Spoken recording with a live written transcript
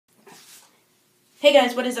Hey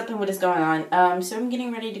guys, what is up and what is going on? So I'm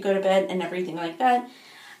getting ready to go to bed and everything like that.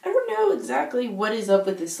 I don't know exactly what is up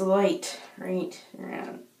with this light right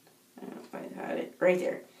around. I don't know if I had it right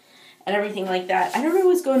there. And everything like that. I don't know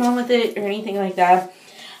what's going on with it or anything like that.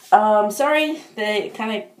 Sorry that it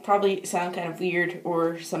kind of probably sound kind of weird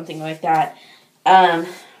or something like that. I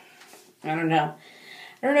don't know.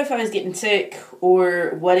 I don't know if I was getting sick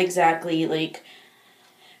or what exactly, like,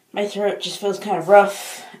 my throat just feels kind of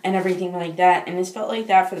rough and everything like that. And it's felt like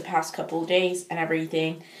that for the past couple of days and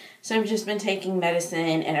everything. So I've just been taking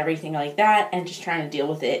medicine and everything like that and just trying to deal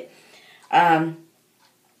with it. But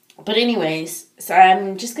anyways, so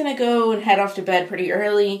I'm just going to go and head off to bed pretty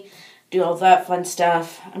early. Do all that fun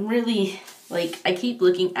stuff. I'm really, like, I keep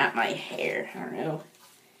looking at my hair. I don't know.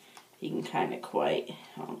 You can kind of quite,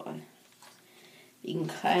 hold on. You can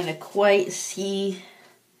kind of quite see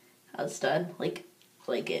how it's done. Like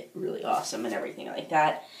it really awesome and everything like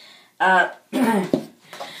that.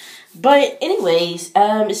 But anyways,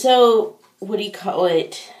 so what do you call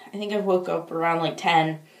it? I think I woke up around like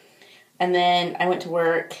 10, and then I went to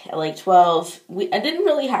work at like 12. I didn't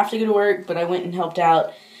really have to go to work, but I went and helped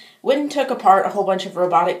out. Went and took apart a whole bunch of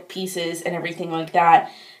robotic pieces and everything like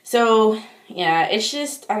that. So yeah, it's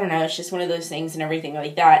just, I don't know, it's just one of those things and everything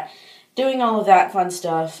like that. Doing all of that fun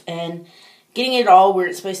stuff and getting it all where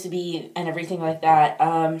it's supposed to be and everything like that.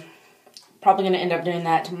 Probably going to end up doing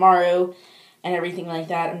that tomorrow and everything like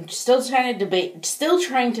that. I'm still trying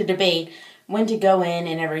to debate when to go in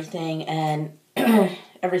and everything and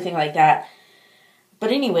everything like that.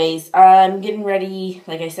 But anyways, I'm getting ready,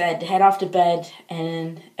 like I said, to head off to bed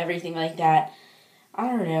and everything like that. I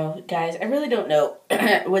don't know, guys. I really don't know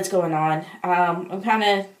what's going on. I'm kind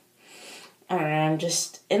of, I don't know, I'm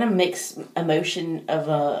just in a mixed emotion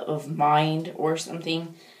of mind or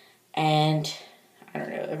something, and I don't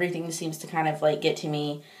know, everything seems to kind of like get to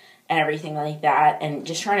me and everything like that, and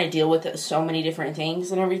just trying to deal with so many different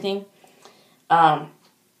things and everything. But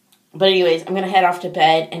anyways, I'm going to head off to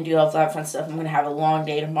bed and do all that fun stuff. I'm going to have a long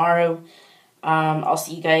day tomorrow. I'll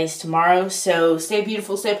see you guys tomorrow. So stay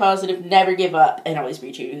beautiful, stay positive, never give up, and always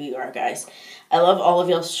be true to who you are, guys. I love all of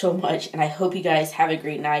y'all so much, and I hope you guys have a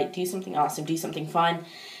great night. Do something awesome, do something fun,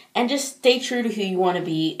 and just stay true to who you want to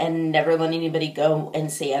be, and never let anybody go and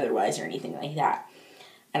say otherwise or anything like that.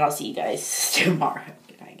 And I'll see you guys tomorrow.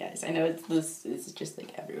 Good night, guys. I know this is just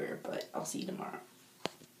like everywhere, but I'll see you tomorrow.